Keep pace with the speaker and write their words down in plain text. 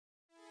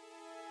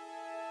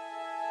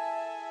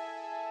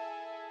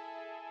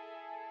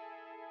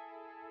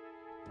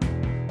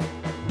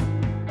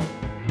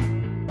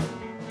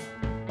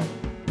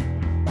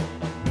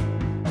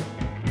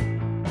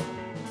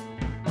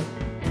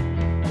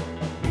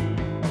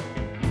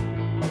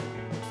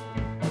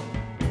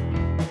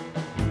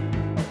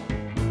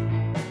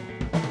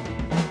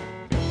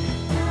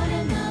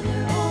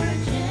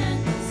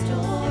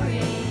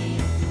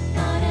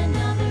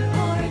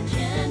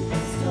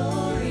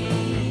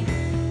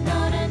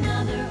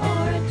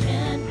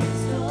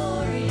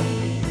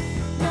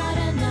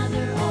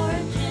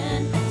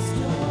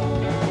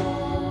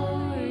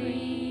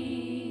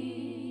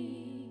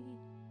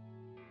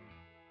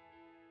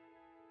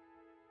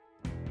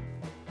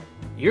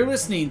You're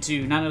listening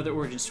to Not Another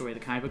Origin Story, the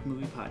comic book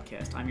movie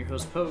podcast. I'm your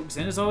host, Pogues,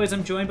 and as always,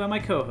 I'm joined by my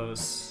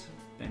co-host,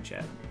 Ben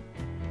Chapman.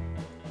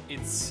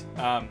 It's,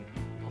 hold on.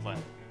 Hold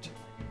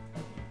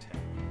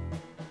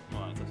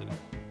on, it's upside down.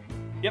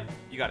 Yep,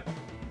 you got it.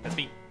 That's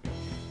me.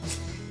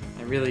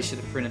 I really should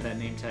have printed that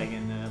name tag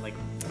in,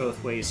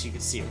 both ways so you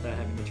could see it without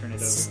having to turn it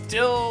over.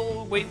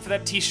 Still waiting for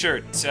that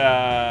t-shirt.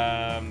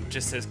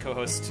 Just says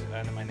co-host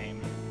under my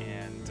name,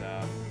 and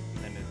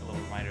then a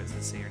little reminder that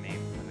says say your name.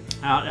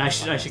 I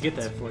should get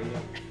that for you.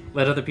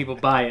 Let other people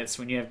buy it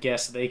so when you have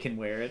guests, they can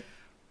wear it.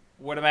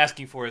 What I'm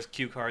asking for is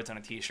cue cards on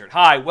a t-shirt.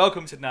 Hi,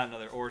 welcome to Not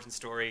Another Origin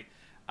Story.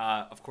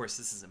 Of course,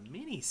 this is a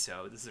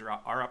mini-so. This is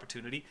our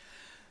opportunity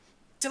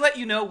to let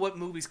you know what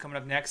movie's coming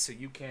up next so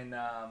you can,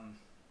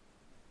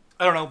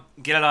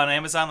 get it on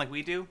Amazon like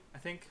we do, I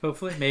think.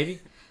 Hopefully, maybe.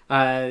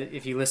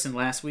 If you listened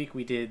last week,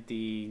 we did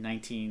the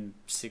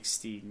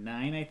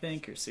 1969, I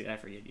think, or I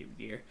forget the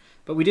year.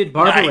 But we did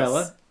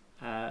Barbarella,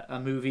 a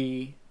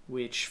movie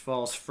which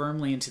falls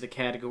firmly into the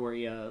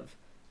category of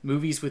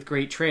movies with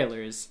great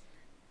trailers,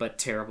 but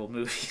terrible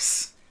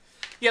movies.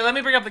 Yeah, let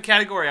me bring up the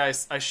category I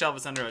shelved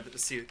this under.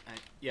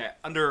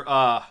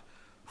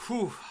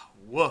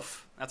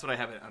 Woof. That's what I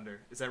have it under.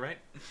 Is that right?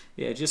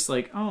 Yeah, just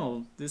like,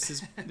 this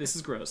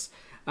is gross.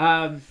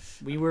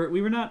 We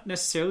were not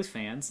necessarily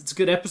fans. It's a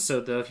good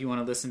episode, though, if you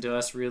want to listen to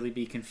us really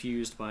be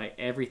confused by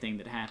everything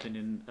that happened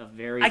in a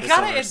very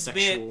bizarre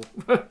sexual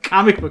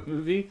comic book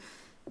movie.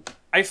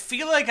 I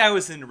feel like I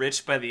was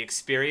enriched by the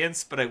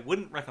experience, but I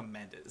wouldn't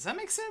recommend it. Does that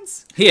make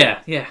sense? Yeah.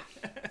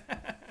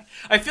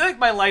 I feel like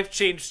my life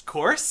changed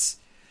course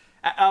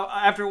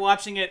after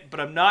watching it, but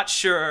I'm not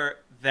sure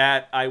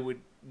that I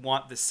would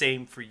want the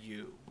same for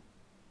you.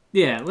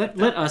 Yeah, let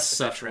us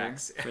suffer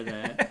for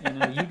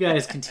that. You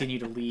guys continue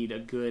to lead a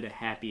good,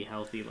 happy,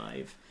 healthy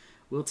life.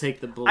 We'll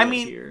take the bullet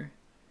here.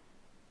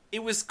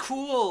 It was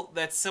cool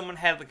that someone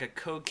had like a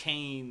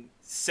cocaine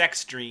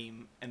sex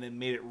dream and then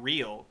made it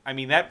real. I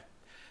mean, that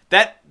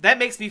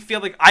makes me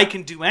feel like I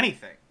can do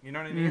anything. You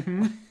know what I mean?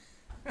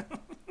 Mm-hmm.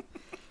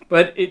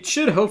 But it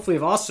should hopefully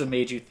have also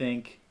made you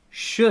think,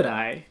 should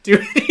I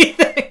do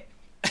anything?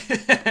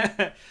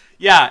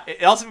 Yeah,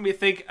 it also made me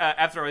think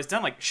after I was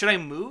done, like, should I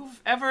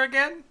move ever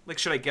again? Like,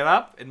 should I get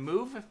up and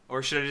move?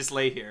 Or should I just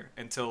lay here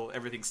until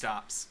everything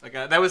stops? Like,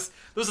 those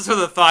are some of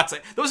the thoughts.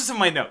 Those are some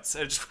of my notes.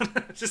 I just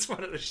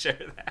wanted to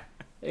share that.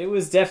 It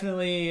was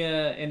definitely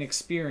an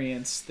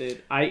experience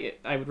that I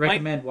would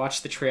recommend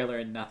watch the trailer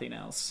and nothing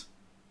else.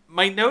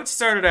 My notes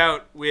started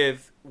out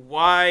with,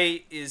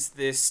 why is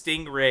this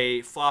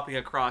stingray flopping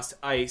across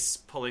ice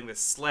pulling this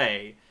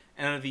sleigh?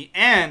 And at the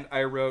end,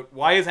 I wrote,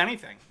 why is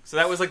anything? So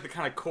that was like the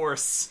kind of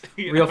course.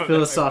 Real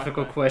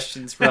philosophical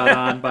questions brought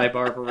on by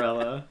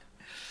Barbarella,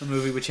 a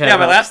movie which had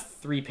about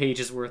 3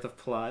 pages worth of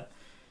plot.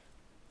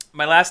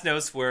 My last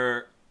notes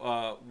were,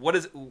 what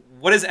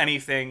is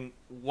anything?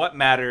 What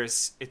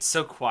matters? It's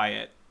so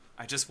quiet.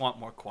 I just want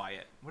more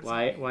quiet.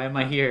 Why am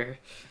I here?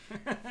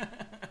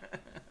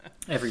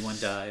 Everyone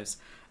dies.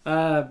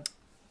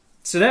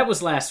 So that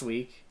was last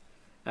week.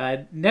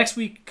 Next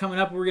week, coming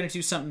up, we're going to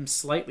do something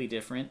slightly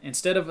different.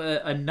 Instead of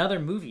another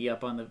movie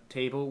up on the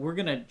table, we're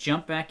going to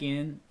jump back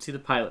into the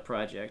pilot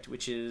project,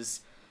 which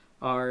is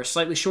our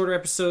slightly shorter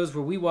episodes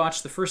where we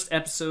watch the first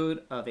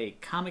episode of a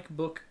comic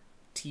book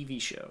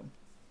TV show.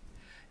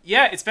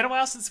 Yeah, it's been a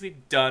while since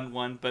we've done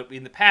one, but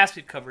in the past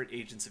we've covered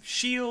Agents of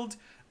S.H.I.E.L.D.,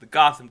 the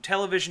Gotham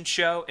television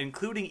show,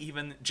 including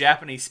even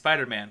Japanese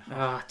Spider-Man.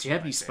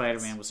 Japanese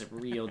Spider-Man was a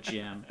real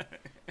gem.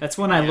 That's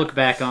one I look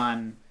back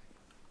on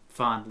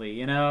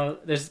fondly.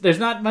 There's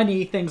not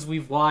many things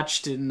we've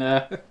watched and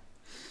that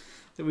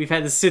we've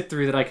had to sit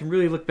through that I can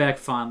really look back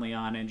fondly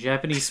on, and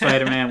Japanese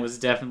Spider-Man was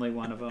definitely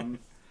one of them.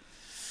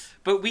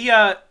 But we,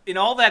 in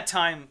all that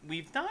time,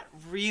 we've not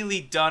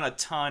really done a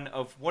ton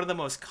of one of the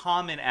most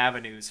common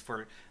avenues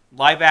for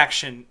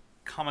live-action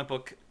comic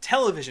book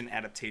television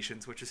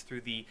adaptations, which is through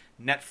the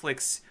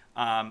Netflix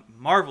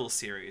Marvel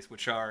series,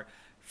 which are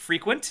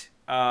frequent,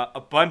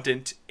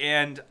 abundant,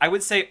 and I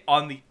would say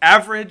on the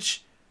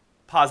average,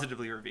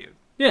 positively reviewed.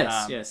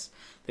 Yes.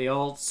 They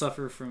all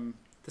suffer from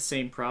the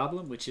same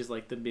problem, which is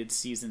like the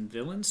mid-season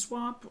villain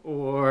swap,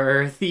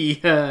 or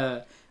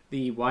the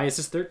why is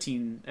this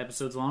 13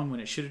 episodes long when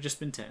it should have just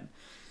been 10?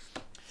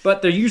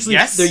 But they're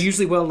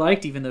usually well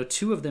liked, even though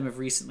 2 of them have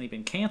recently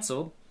been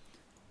canceled.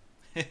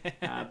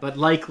 But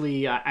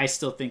likely, I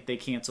still think they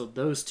canceled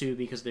those 2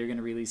 because they're going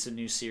to release a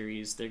new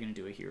series. They're going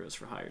to do a Heroes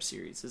for Hire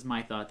series. Is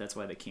my thought. That's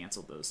why they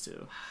canceled those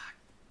 2.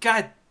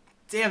 God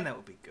damn, that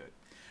would be good.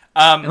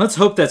 And let's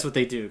hope that's what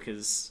they do,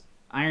 because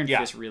Iron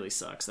Fist really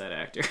sucks, that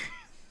actor.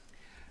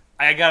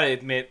 I gotta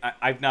admit,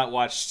 I've not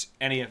watched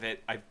any of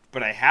it,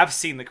 but I have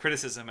seen the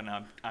criticism, and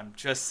I'm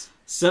just...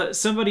 So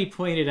somebody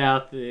pointed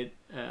out that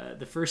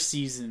the first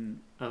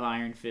season of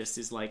Iron Fist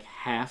is like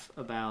half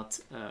about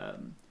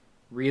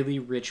really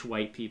rich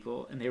white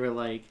people, and they were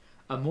like,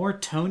 a more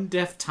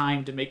tone-deaf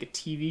time to make a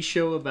TV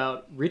show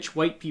about rich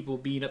white people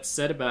being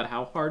upset about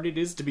how hard it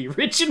is to be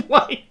rich and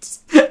white.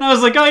 And I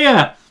was like, oh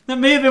yeah, that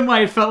may have been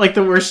why it felt like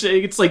the worst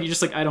shit. It's like, you're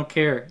just like, I don't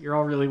care. You're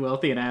all really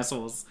wealthy and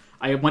assholes.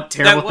 I want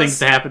terrible That things was-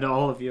 to happen to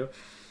all of you.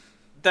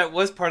 That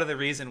was part of the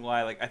reason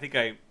why, like, I think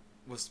I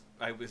was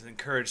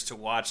encouraged to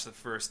watch the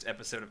first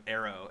episode of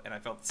Arrow, and I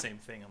felt the same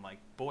thing. I'm like,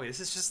 boy, this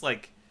is just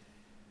like,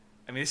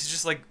 I mean, this is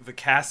just like the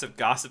cast of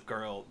Gossip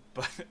Girl,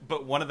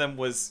 but one of them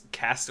was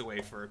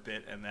Castaway for a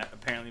bit, and that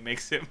apparently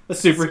makes him A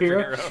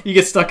superhero. You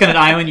get stuck on an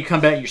island, you come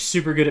back, you're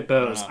super good at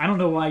bows. I don't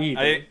know why you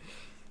did.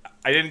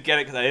 I didn't get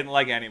it because I didn't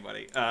like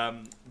anybody.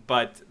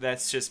 But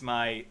that's just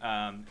my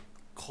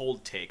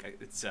cold take.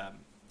 It's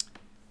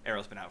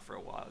Arrow's been out for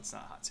a while. It's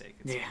not a hot take.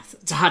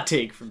 It's a hot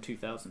take from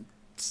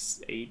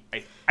 2008.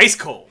 Ice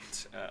cold.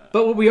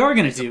 But what we are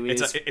going to do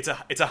is... It's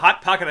a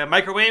hot pocket I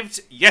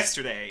microwaved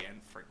yesterday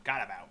and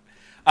forgot about.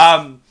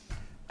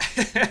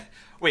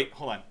 Wait,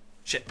 hold on.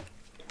 Shit.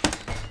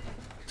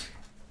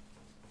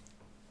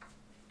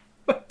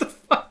 What the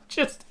fuck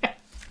just happened?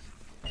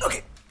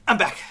 Okay, I'm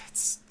back.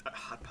 It's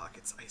hot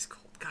pockets, ice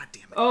cold. God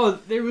damn it. Oh,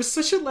 there was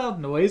such a loud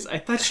noise. I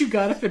thought you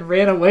got up and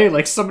ran away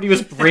like somebody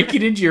was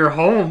breaking into your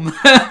home.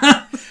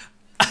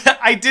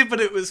 I did, but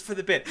it was for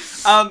the bit.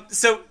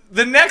 So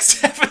the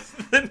next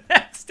episode.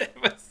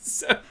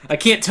 I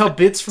can't tell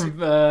bits from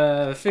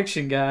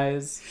fiction,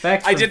 guys.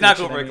 Facts I from did knock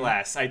fiction, over I a mean.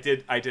 glass. I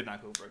did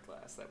knock over a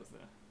glass. That was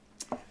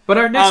the. But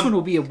our next one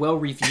will be a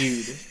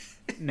well-reviewed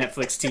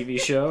Netflix TV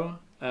show.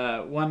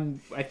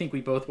 One I think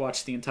we both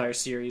watched the entire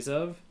series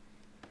of.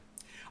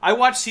 I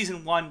watched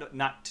season 1,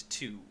 not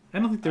 2. I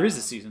don't think there is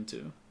a season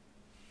 2.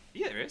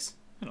 Yeah, there is.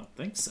 I don't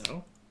think so.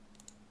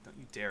 Don't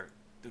you dare.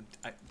 We've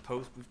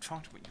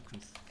talked about you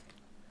can.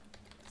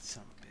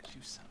 Son of a bitch.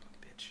 You son of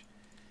a bitch.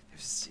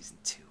 There's a season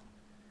 2.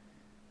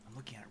 I'm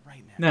looking at it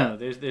right now. No,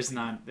 there's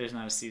not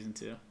a season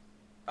 2.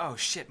 Oh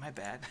shit, my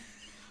bad.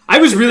 I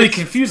was really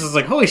confused. I was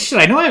like, holy shit,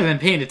 I know I haven't been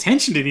paying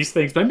attention to these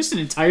things, but I missed an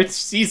entire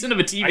season of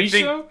a TV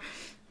show?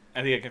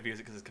 I think I confused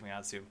it because it's coming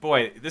out soon.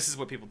 Boy, this is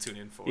what people tune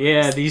in for.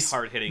 Yeah, these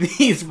hard-hitting,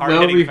 these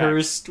hard-hitting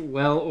well-rehearsed,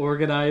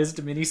 well-organized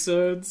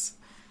minisodes.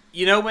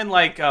 You know when,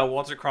 like,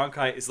 Walter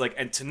Cronkite is like,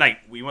 and tonight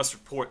we must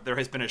report there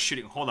has been a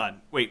shooting. Hold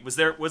on. Wait, was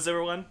there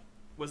one?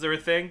 Was there a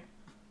thing?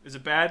 Is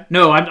it bad?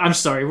 No, I'm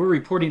sorry. We're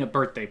reporting a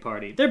birthday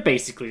party. They're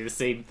basically the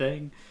same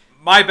thing.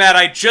 My bad.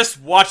 I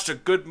just watched a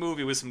good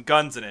movie with some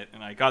guns in it,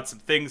 and I got some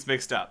things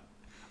mixed up.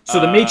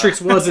 So The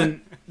Matrix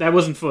wasn't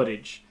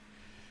footage.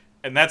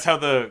 And that's how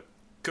the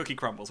cookie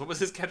crumbles. What was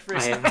his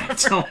catchphrase?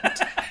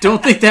 I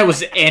don't think that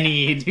was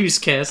any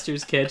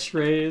newscaster's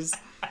catchphrase.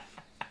 I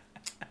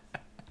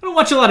don't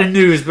watch a lot of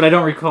news, but I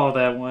don't recall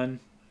that one.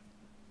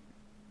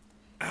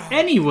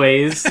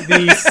 Anyways,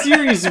 the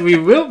series we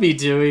will be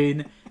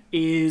doing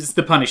is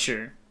The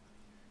Punisher.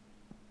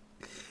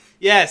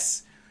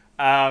 Yes.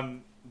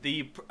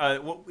 The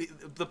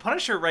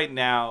Punisher right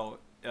now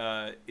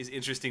is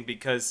interesting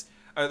because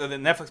the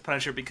Netflix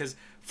Punisher, because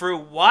for a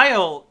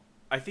while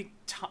I think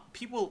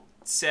people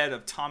said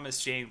of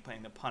Thomas Jane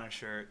playing the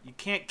Punisher, you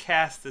can't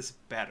cast this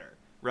better,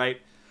 right?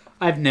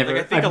 I've never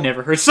Like, I think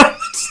never heard someone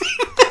say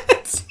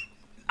that.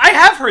 I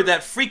have heard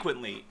that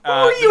frequently. Who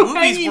are you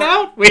hanging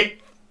out with?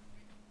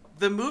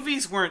 The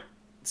movies weren't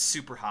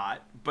super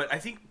hot, but I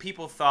think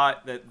people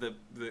thought that the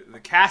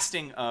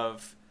casting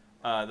of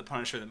the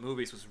Punisher in the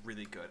movies was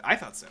really good. I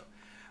thought so.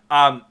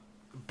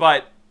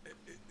 But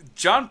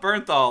John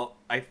Bernthal,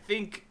 I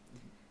think,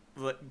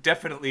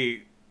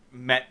 definitely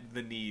met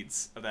the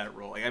needs of that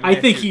role. Like, I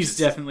think he's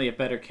definitely a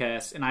better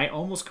cast, and I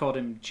almost called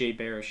him Jay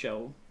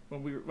Baruchel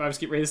when I was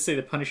getting ready to say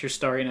the Punisher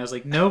story, and I was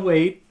like, no,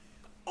 wait.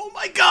 Oh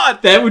my god!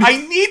 I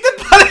need the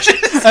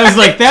Punisher! I was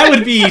like, that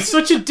would be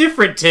such a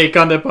different take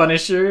on the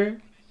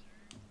Punisher.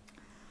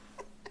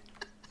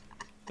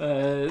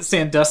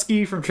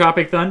 Sandusky from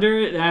Tropic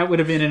Thunder, that would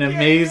have been an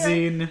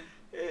amazing...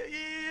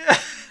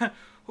 Yeah.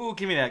 Ooh,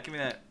 give me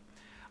that.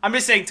 I'm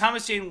just saying,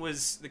 Thomas Jane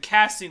the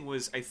casting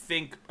was, I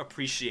think,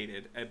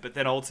 appreciated, but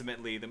then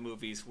ultimately the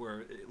movies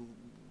were...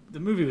 The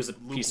movie was a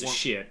piece of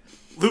shit.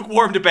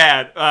 Lukewarm to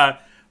bad.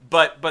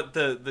 But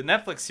the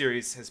Netflix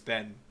series has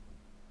been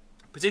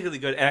particularly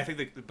good, and I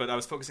think but I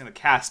was focusing on the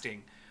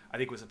casting. I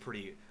think it was a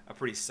pretty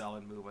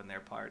solid move on their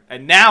part.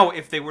 And now,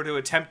 if they were to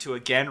attempt to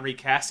again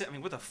recast it, I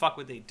mean, what the fuck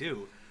would they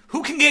do?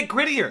 Who can get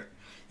grittier?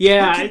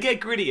 Yeah, who can get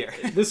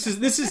grittier? This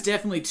is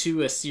definitely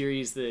a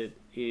series that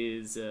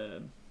is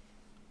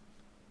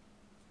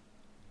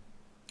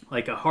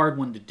like a hard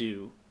one to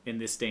do in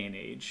this day and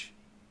age.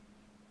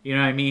 You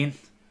know what I mean?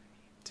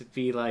 To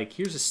be like,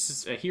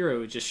 here's a hero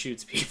who just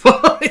shoots people.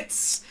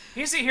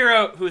 Here's a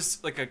hero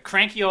who's like a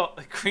cranky old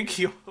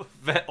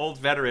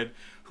veteran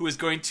who is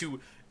going to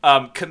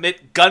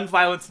commit gun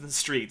violence in the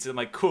streets. And I'm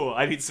like, cool,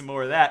 I need some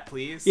more of that,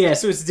 please. Yeah,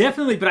 so it's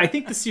definitely, but I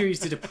think the series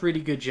did a pretty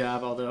good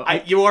job, although...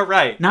 you are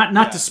right.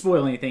 Not to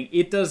spoil anything,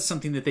 it does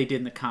something that they did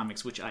in the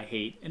comics, which I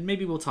hate, and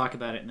maybe we'll talk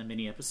about it in the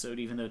mini-episode,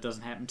 even though it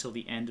doesn't happen until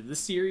the end of the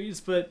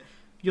series, but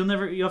you'll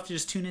have to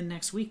just tune in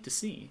next week to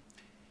see.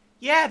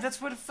 Yeah,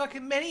 that's what a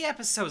fucking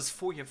mini-episode's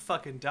for, you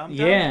fucking dumb.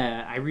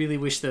 Yeah, I really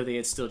wish, though, they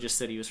had still just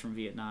said he was from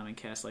Vietnam and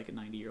cast like a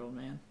 90-year-old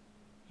man.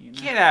 You know?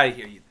 Get out of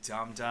here, you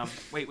dumb.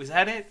 Wait, was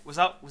that it? Was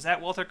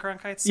that Walter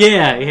Cronkite's?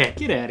 Yeah,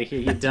 get out of here,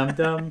 you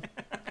dumb.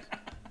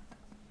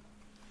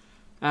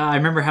 I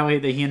remember how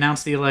he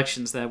announced the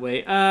elections that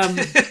way.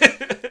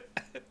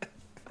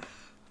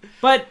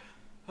 But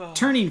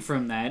turning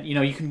from that,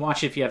 you can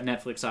watch it if you have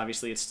Netflix.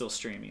 Obviously, it's still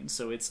streaming,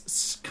 so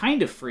it's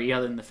kind of free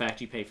other than the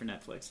fact you pay for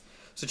Netflix.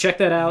 So check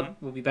that out.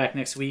 Mm-hmm. We'll be back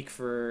next week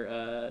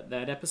for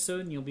that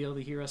episode, and you'll be able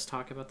to hear us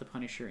talk about The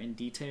Punisher in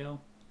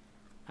detail.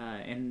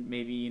 And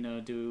maybe,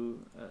 do,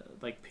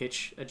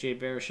 pitch a Jay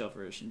Baruchel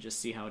version, just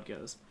see how it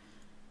goes.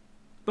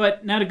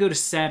 But now to go to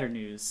sadder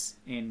news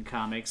in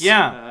comics.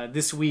 Yeah.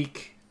 This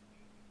week,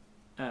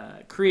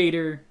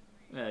 creator,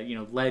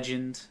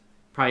 legend,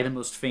 probably the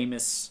most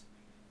famous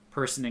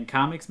person in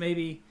comics,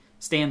 maybe,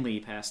 Stan Lee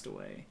passed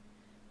away.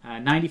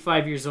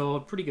 95 years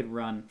old, pretty good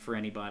run for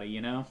anybody,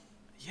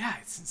 Yeah,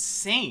 it's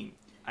insane.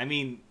 I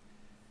mean,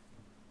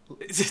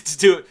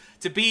 to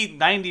be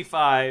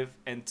 95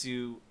 and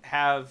to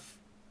have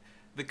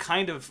the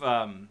kind of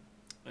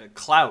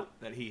clout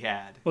that he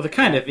had. Well, the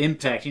kind of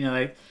impact,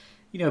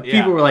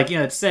 people were like,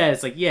 it's sad.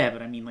 It's like, yeah,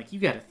 but I mean, you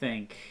got to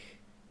think.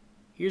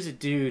 Here's a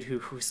dude who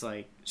was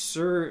he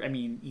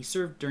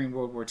served during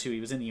World War II.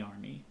 He was in the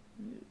army,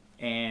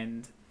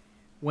 and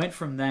went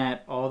from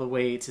that all the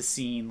way to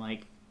seeing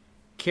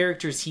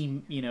characters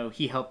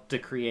he helped to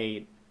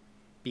create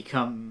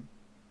become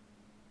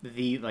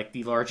the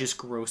largest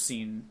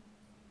grossing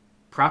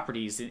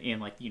properties in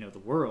the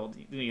world.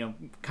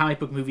 Comic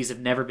book movies have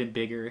never been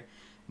bigger.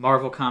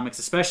 Marvel Comics,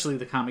 especially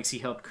the comics he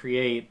helped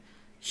create,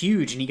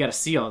 huge, and you got to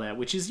see all that,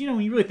 which is,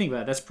 when you really think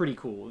about it, that's pretty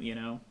cool,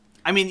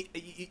 I mean,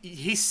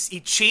 he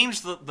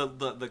changed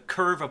the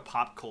curve of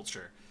pop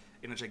culture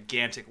in a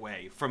gigantic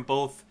way, from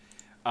both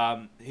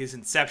his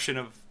inception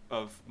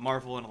of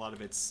Marvel and a lot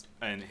of its,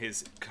 and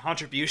his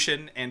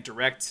contribution and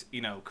direct,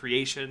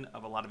 creation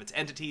of a lot of its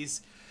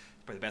entities,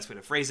 probably the best way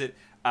to phrase it,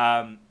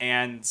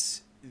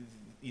 and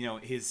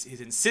his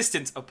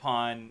insistence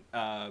upon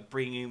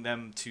bringing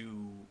them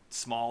to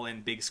small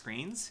and big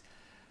screens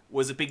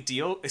was a big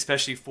deal,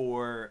 especially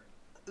for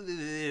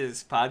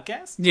this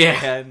podcast,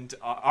 and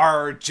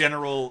our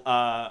general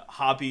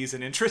hobbies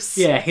and interests.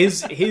 Yeah,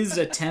 his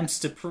attempts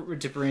to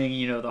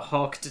bring the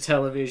Hulk to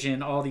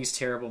television, all these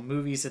terrible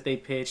movies that they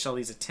pitched, all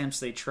these attempts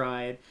they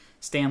tried.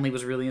 Stan Lee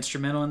was really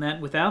instrumental in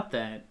that. Without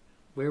that,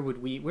 where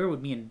would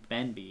me and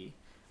Ben be?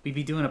 We'd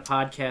be doing a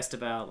podcast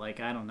about I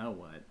don't know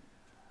what.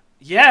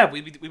 Yeah,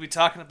 we'd be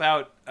talking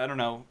about, I don't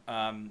know,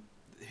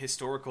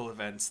 historical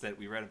events that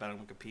we read about on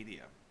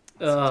Wikipedia.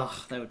 Ugh,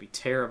 that would be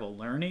terrible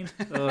learning.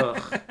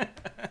 Ugh.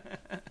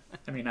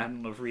 I mean, I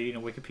don't know if reading a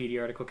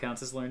Wikipedia article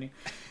counts as learning.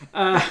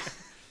 But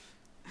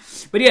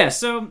yeah,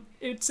 so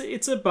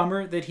it's a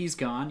bummer that he's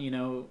gone.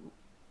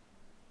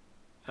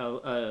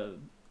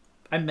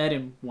 I met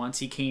him once.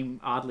 He came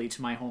oddly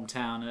to my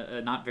hometown,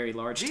 a not very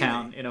large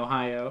town in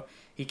Ohio.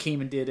 He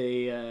came and did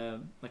a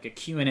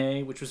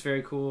Q&A, which was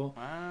very cool.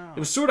 Wow. It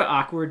was sort of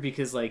awkward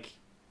because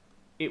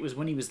it was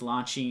when he was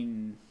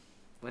launching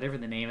whatever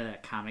the name of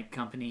that comic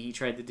company he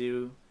tried to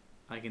do,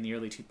 in the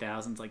early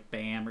 2000s,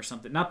 BAM or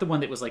something. Not the one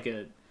that was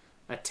a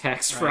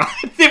tax fraud.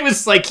 It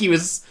was he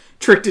was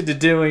tricked into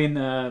doing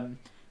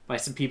by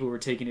some people who were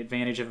taking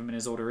advantage of him in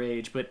his older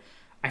age. But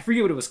I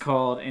forget what it was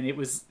called, and it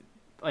was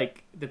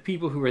the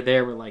people who were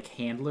there were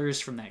handlers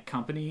from that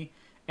company,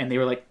 and they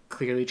were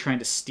clearly trying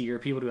to steer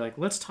people to be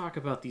let's talk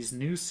about these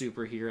new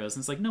superheroes.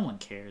 And it's no one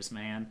cares,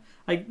 man.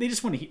 They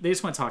just want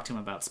to talk to him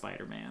about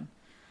Spider-Man,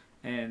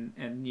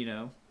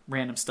 and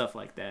random stuff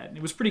like that. And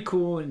it was pretty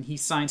cool, and he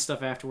signed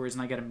stuff afterwards,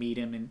 and I got to meet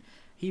him, and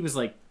he was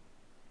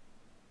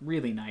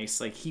really nice.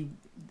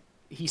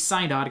 He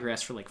signed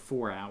autographs for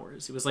 4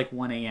 hours. It was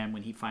 1 a.m.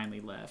 when he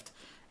finally left,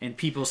 and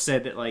people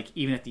said that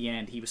even at the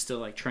end he was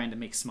still trying to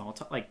make small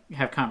talk,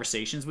 have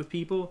conversations with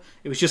people.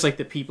 It was just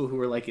the people who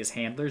were his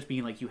handlers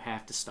being you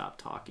have to stop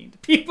talking to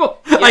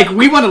people. Yeah.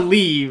 We want to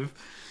leave.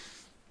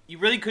 You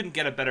really couldn't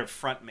get a better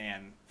front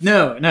man.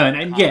 No,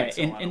 and yeah,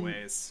 in a lot of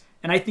ways.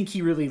 And I think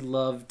he really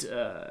loved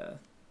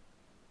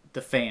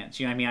the fans.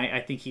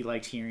 I think he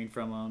liked hearing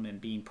from them and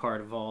being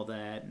part of all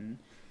that, and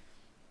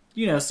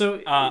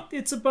so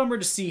it's a bummer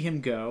to see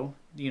him go.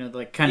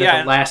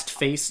 The last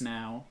face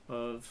now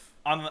of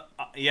on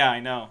the I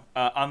know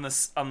on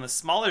the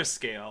smaller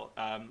scale.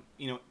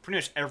 Pretty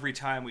much every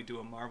time we do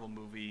a Marvel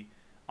movie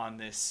on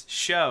this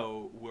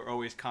show, we're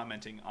always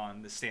commenting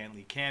on the Stan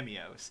Lee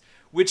cameos,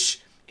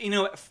 which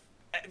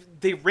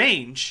they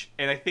range,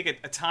 and I think at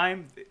a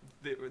time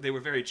they were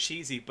very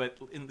cheesy, but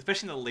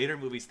especially in the later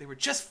movies, they were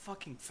just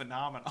fucking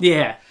phenomenal.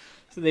 Yeah,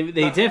 so they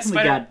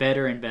definitely got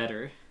better and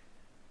better.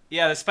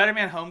 Yeah, the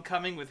Spider-Man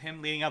Homecoming with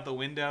him leaning out the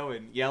window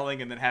and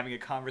yelling and then having a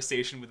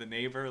conversation with a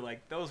neighbor,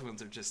 those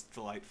ones are just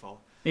delightful.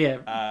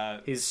 Yeah,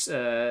 his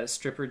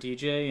stripper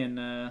DJ in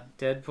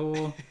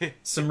Deadpool.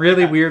 Some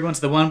really weird ones.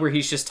 The one where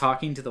he's just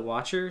talking to the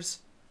Watchers.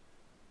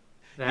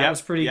 That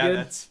was pretty good. Yeah,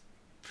 that's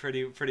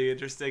pretty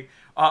interesting.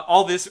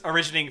 All this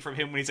originating from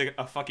him when he's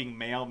a fucking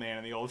mailman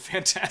in the old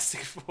Fantastic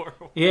Four.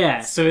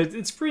 Yeah, so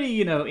it's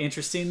pretty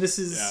interesting. This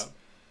is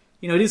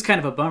it is kind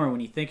of a bummer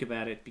when you think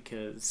about it,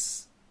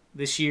 because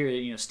this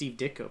year Steve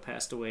Ditko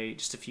passed away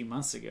just a few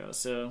months ago.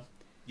 So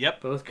yep,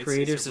 both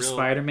creators of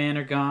Spider-Man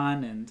are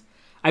gone, and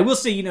I will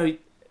say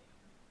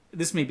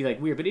this may be like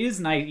weird, but it is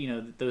nice,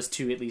 that those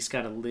two at least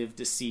got to live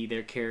to see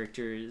their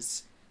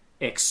characters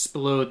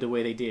explode the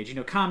way they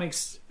did.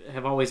 Comics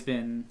have always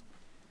been,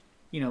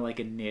 like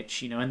a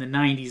niche. In the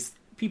 90s,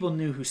 people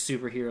knew who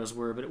superheroes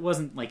were, but it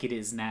wasn't like it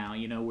is now,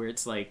 where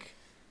it's like...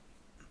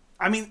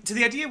 I mean, to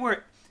the idea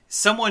where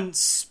someone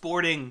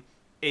sporting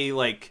a,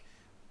 like,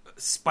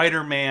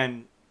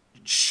 Spider-Man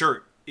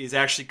shirt is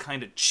actually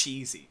kind of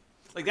cheesy.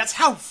 Like, that's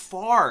how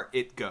far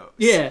it goes.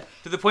 Yeah.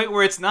 To the point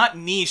where it's not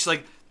niche,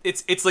 like...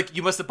 It's like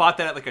you must have bought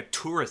that at like a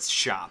tourist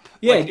shop.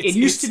 Yeah, like, it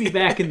used to be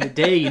back in the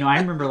day. I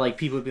remember like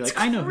people would be like,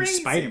 "I know who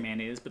crazy.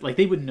 Spider-Man is," but like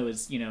they wouldn't know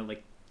his,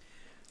 like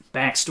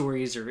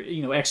backstories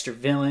or extra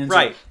villains.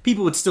 Right.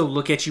 People would still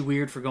look at you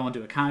weird for going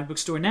to a comic book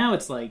store. Now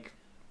it's like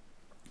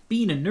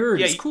being a nerd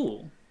is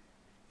cool.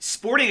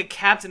 Sporting a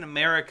Captain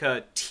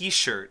America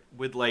T-shirt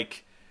would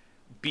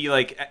be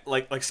like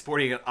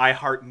sporting an I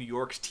Heart New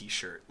York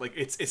T-shirt. Like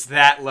it's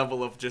that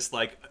level of just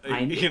like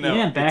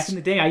Yeah, back in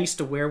the day, I used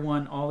to wear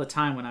one all the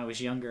time when I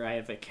was younger. I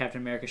have a Captain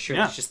America shirt.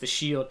 Yeah. It's just the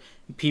shield.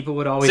 People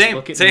would always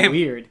look at me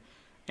weird.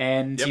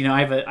 And Yep.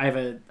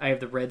 I have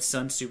the Red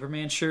Sun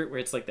Superman shirt where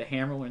it's like the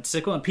hammer and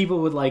sickle, and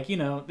people would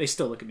they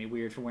still look at me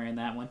weird for wearing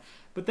that one.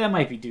 But that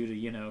might be due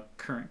to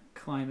current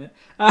climate.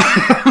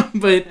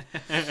 But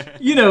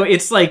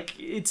it's like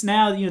it's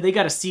now they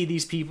got to see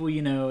these people.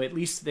 At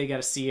least they got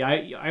to see.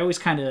 I always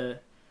kind of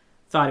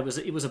thought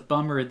it was a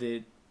bummer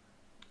that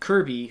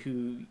Kirby,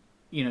 who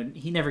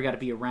he never got to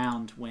be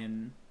around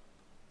when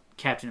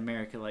Captain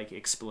America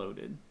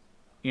exploded.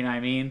 You know what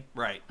I mean?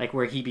 Right. Like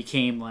where he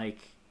became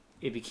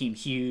it became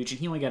huge, and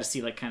he only got to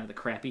see kind of the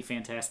crappy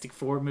Fantastic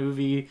Four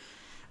movie.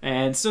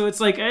 And so it's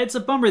it's a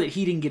bummer that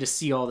he didn't get to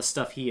see all the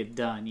stuff he had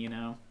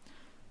done,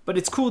 But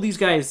it's cool these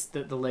guys,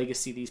 the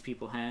legacy these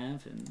people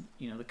have, and,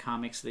 the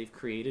comics they've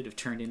created have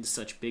turned into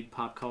such big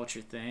pop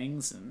culture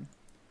things. And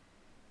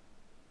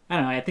I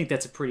don't know, I think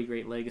that's a pretty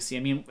great legacy.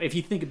 I mean, if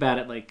you think about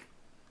it,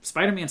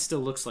 Spider-Man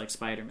still looks like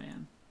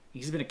Spider-Man.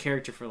 He's been a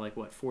character for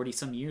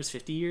 40-some years,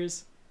 50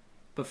 years?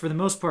 But for the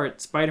most part,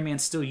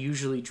 Spider-Man's still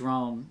usually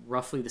drawn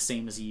roughly the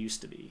same as he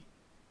used to be.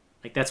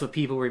 That's what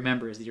people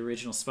remember as the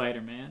original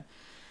Spider-Man.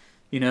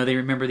 They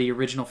remember the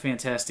original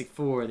Fantastic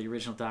Four, the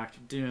original Doctor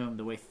Doom,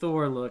 the way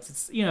Thor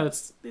looks.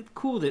 It's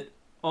cool that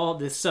all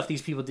this stuff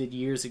these people did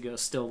years ago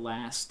still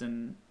lasts,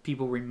 and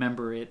people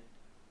remember it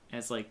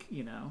as I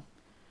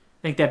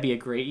think that'd be a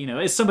great,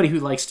 as somebody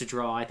who likes to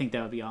draw, I think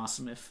that would be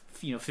awesome if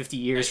 50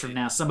 years from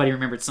now somebody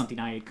remembered something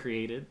I had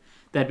created.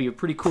 That'd be a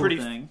pretty cool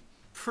thing.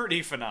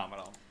 Pretty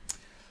phenomenal.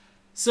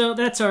 So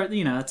that's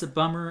it's a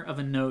bummer of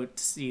a note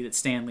to see that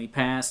Stan Lee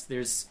passed.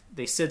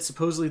 They said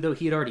supposedly though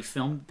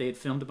they had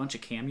filmed a bunch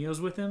of cameos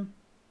with him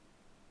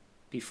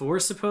before,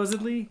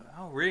 supposedly.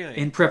 Oh, really?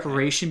 In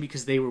preparation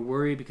because they were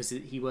worried because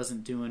he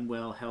wasn't doing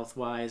well health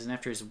wise, and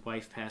after his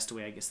wife passed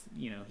away, I guess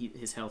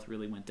his health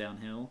really went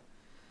downhill.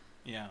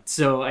 Yeah.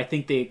 So I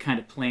think they kind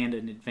of planned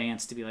in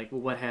advance to be like,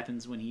 well, what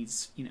happens when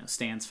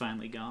Stan's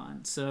finally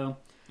gone? So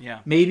yeah,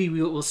 maybe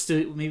we'll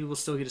still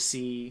get to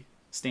see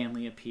Stan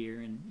Lee appear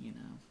and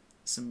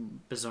some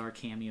bizarre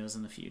cameos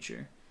in the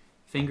future.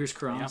 Fingers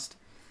crossed.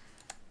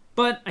 Yep.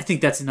 But I think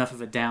that's enough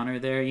of a downer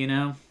there,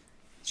 It's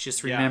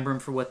just remember them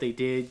for what they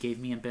did, gave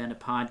me and Ben a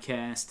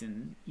podcast,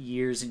 and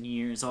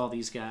years, all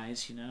these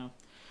guys,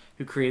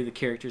 who created the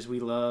characters we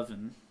love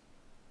and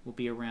will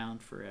be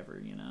around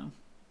forever,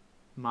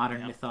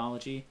 Modern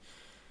mythology.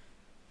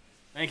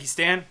 Thank you,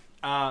 Stan.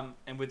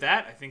 And with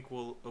that, I think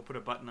we'll put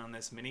a button on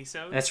this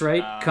mini-sode. That's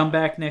right. Come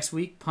back next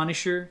week.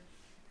 Punisher,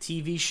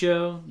 TV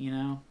show,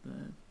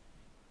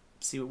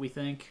 see what we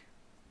think.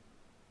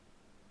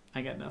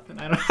 I got nothing.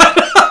 I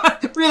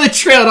don't really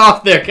trailed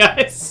off there,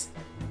 guys.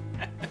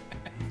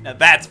 Now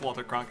that's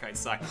Walter Cronkite's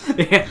side.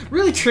 Yeah,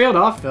 really trailed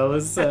off,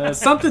 fellas.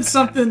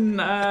 Something.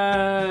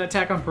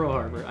 Attack on Pearl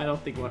Harbor. I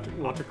don't think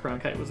Walter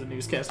Cronkite was a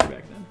newscaster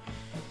back then.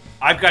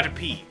 I've got to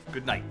pee.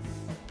 Good night.